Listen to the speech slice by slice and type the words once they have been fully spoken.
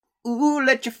Ooh,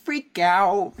 let you freak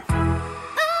out.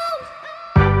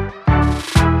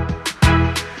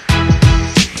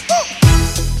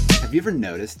 Have you ever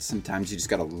noticed sometimes you just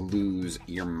gotta lose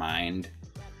your mind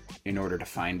in order to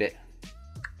find it?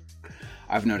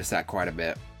 I've noticed that quite a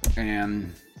bit,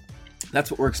 and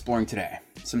that's what we're exploring today.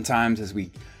 Sometimes as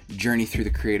we journey through the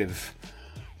creative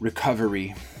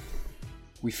recovery,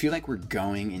 we feel like we're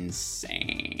going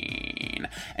insane.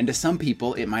 And to some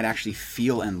people, it might actually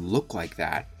feel and look like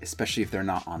that, especially if they're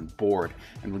not on board.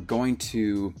 And we're going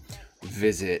to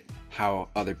visit how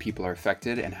other people are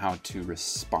affected and how to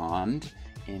respond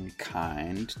in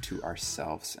kind to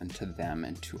ourselves and to them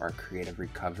and to our creative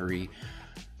recovery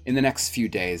in the next few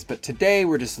days. But today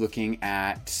we're just looking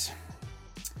at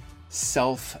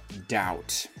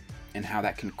self-doubt and how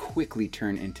that can quickly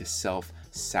turn into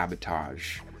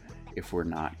self-sabotage if we're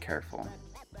not careful.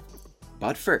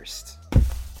 But first,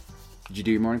 did you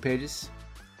do your morning pages?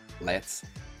 Let's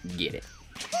get it.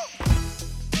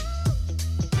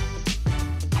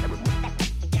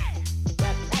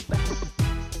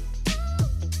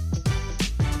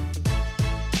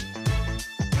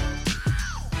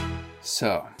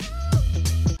 So,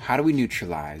 how do we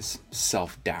neutralize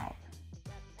self-doubt,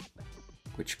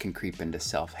 which can creep into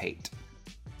self-hate?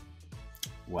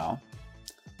 Well,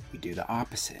 we do the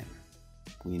opposite.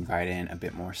 We invite in a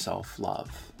bit more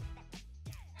self-love.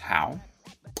 How?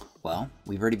 Well,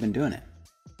 we've already been doing it.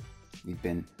 We've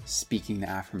been speaking the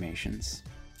affirmations.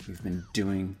 We've been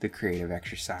doing the creative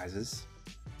exercises.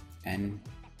 And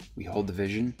we hold the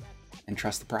vision and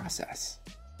trust the process.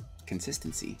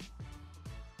 Consistency.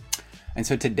 And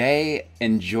so today,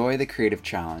 enjoy the creative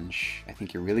challenge. I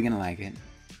think you're really going to like it.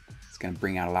 It's going to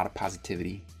bring out a lot of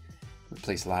positivity,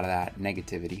 replace a lot of that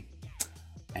negativity.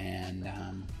 And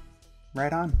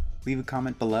right on. Leave a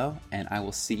comment below, and I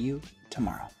will see you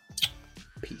tomorrow.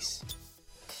 Peace.